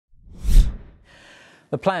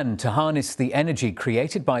The plan to harness the energy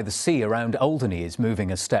created by the sea around Alderney is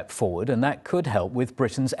moving a step forward, and that could help with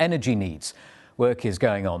Britain's energy needs. Work is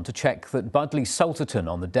going on to check that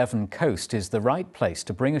Budleigh-Salterton on the Devon coast is the right place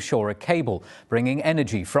to bring ashore a cable bringing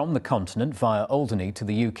energy from the continent via Alderney to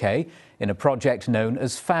the UK in a project known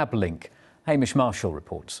as FAB Link. Hamish Marshall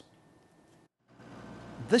reports.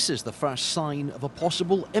 This is the first sign of a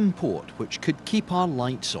possible import which could keep our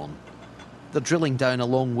lights on. They're drilling down a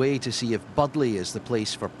long way to see if Budleigh is the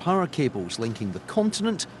place for power cables linking the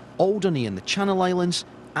continent, Alderney and the Channel Islands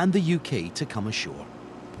and the UK to come ashore.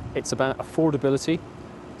 It's about affordability,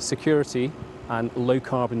 security and low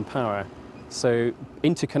carbon power. So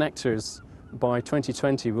interconnectors by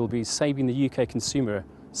 2020 will be saving the UK consumer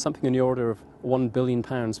something in the order of £1 billion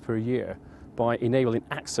per year by enabling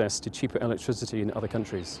access to cheaper electricity in other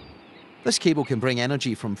countries. This cable can bring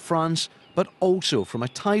energy from France, but also from a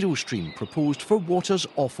tidal stream proposed for waters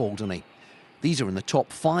off Alderney. These are in the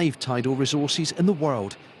top 5 tidal resources in the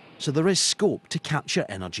world, so there is scope to capture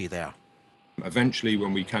energy there. Eventually,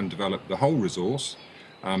 when we can develop the whole resource,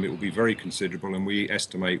 it will be very considerable, and we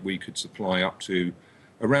estimate we could supply up to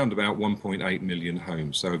around about 1.8 million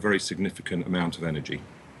homes, so a very significant amount of energy.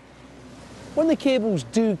 When the cables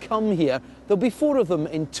do come here, there'll be 4 of them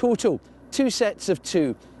in total, 2 sets of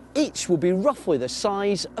 2. Each will be roughly the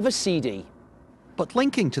size of a CD. But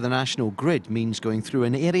linking to the national grid means going through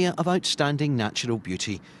an area of outstanding natural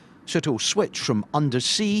beauty, so it'll switch from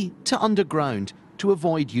undersea to underground to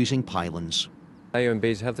avoid using pylons.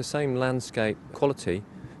 AONBs have the same landscape quality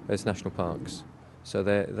as national parks, so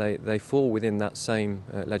they fall within that same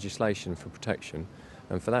legislation for protection,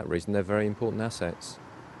 and for that reason they're very important assets.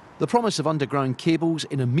 The promise of underground cables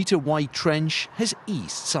in a metre-wide trench has eased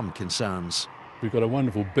some concerns. We've got a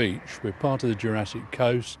wonderful beach, we're part of the Jurassic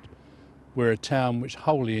coast, we're a town which is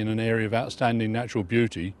wholly in an area of outstanding natural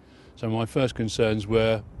beauty, so my first concerns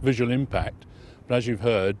were visual impact, but as you've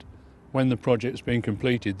heard, when the project's been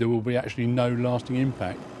completed there will be actually no lasting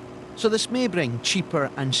impact. So this may bring cheaper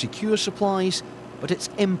and secure supplies, but its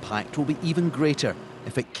impact will be even greater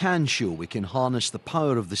if it can show we can harness the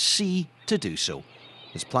power of the sea to do so.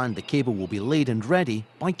 As planned, the cable will be laid and ready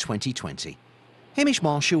by 2020. Hamish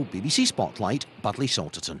Marshall, BBC Spotlight,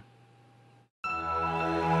 Budleigh-Salterton.